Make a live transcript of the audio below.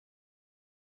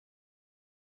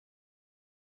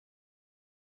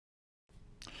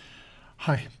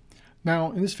Hi.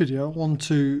 Now in this video I want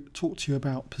to talk to you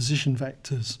about position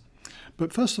vectors.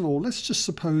 But first of all, let's just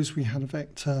suppose we had a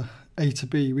vector a to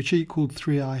b which equaled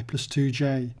 3i plus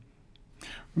 2j.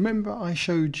 Remember I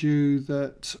showed you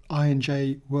that I and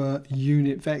j were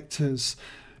unit vectors.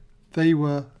 They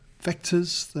were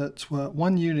vectors that were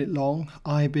 1 unit long,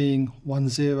 I being 1,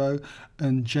 0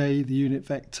 and j, the unit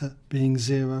vector, being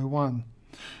 0, 1.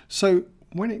 So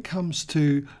when it comes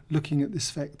to looking at this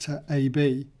vector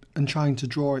AB and trying to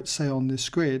draw it, say, on this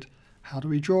grid, how do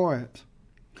we draw it?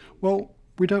 Well,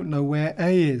 we don't know where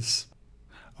A is,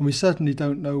 and we certainly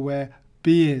don't know where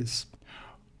B is.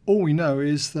 All we know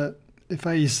is that if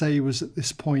A, say, was at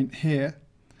this point here,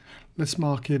 let's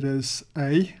mark it as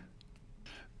A,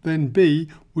 then B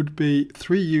would be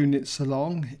 3 units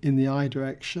along in the I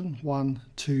direction, 1,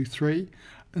 2, 3,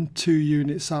 and 2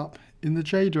 units up in the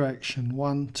J direction,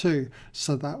 1, 2.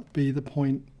 So that would be the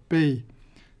point B.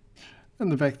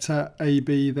 And the vector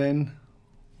AB then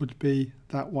would be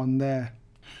that one there.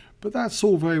 But that's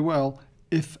all very well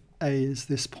if A is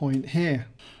this point here.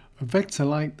 A vector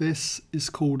like this is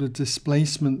called a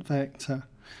displacement vector.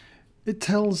 It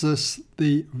tells us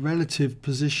the relative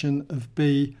position of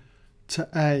B to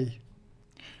A.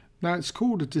 Now it's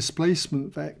called a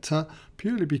displacement vector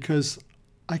purely because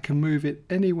I can move it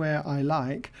anywhere I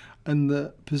like and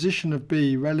the position of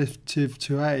B relative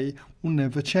to A will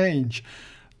never change.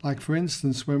 Like for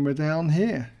instance, when we're down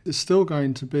here, it's still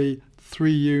going to be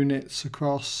 3 units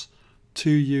across, 2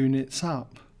 units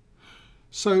up.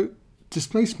 So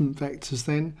displacement vectors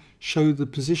then show the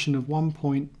position of one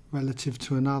point relative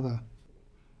to another.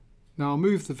 Now I'll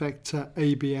move the vector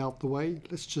AB out the way.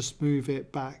 Let's just move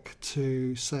it back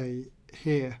to, say,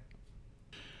 here.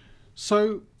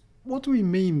 So what do we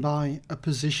mean by a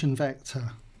position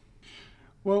vector?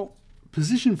 Well,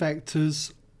 position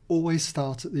vectors always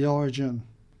start at the origin.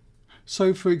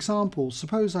 So for example,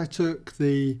 suppose I took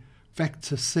the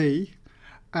vector C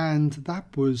and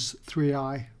that was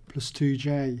 3i plus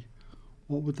 2j.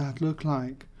 What would that look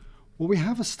like? Well, we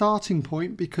have a starting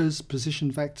point because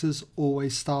position vectors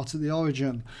always start at the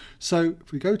origin. So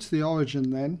if we go to the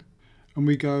origin then and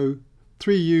we go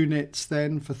 3 units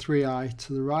then for 3i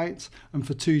to the right and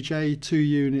for 2j 2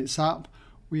 units up,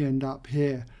 we end up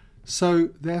here. So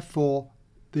therefore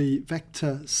the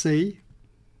vector C,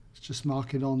 let's just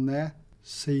mark it on there,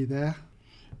 C there,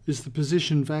 is the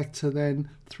position vector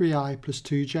then 3i plus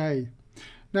 2j.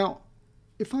 Now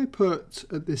if I put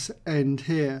at this end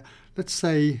here, let's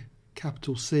say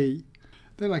capital C,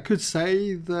 then I could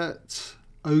say that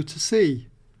O to C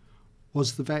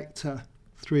was the vector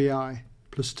 3i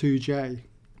plus 2j.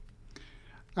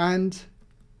 And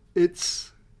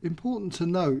it's important to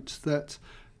note that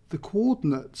the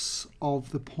coordinates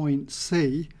of the point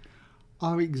C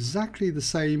are exactly the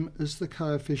same as the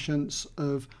coefficients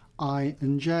of I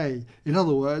and j. In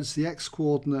other words, the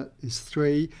x-coordinate is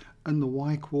 3 and the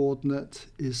y-coordinate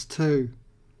is 2.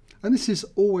 And this is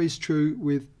always true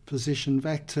with position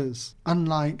vectors,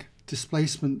 unlike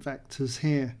displacement vectors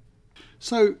here.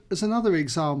 So as another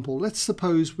example, let's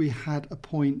suppose we had a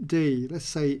point D. Let's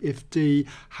say if D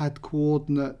had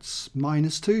coordinates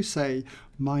 -2, say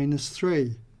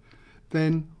 -3,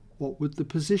 then what would the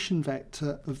position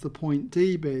vector of the point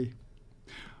D be?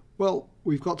 Well,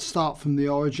 we've got to start from the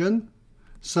origin,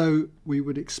 so we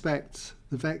would expect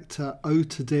the vector O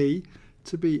to D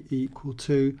to be equal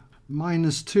to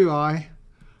 -2i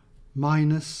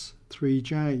minus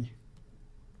 3j.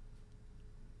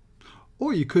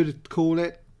 Or you could call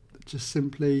it just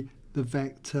simply the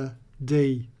vector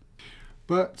D.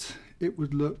 But it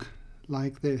would look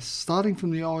like this. Starting from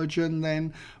the origin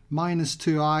then,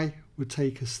 -2i would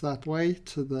take us that way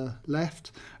to the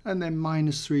left, and then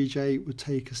 -3j would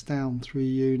take us down 3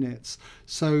 units.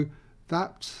 So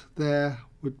that there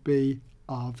would be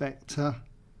our vector,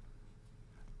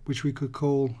 which we could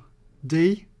call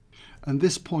D, and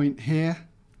this point here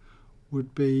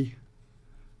would be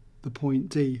the point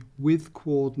D with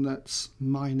coordinates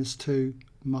 -2,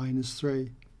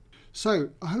 -3. So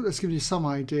I hope that's given you some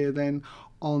idea then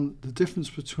on the difference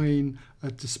between a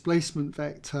displacement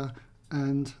vector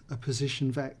and a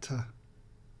position vector.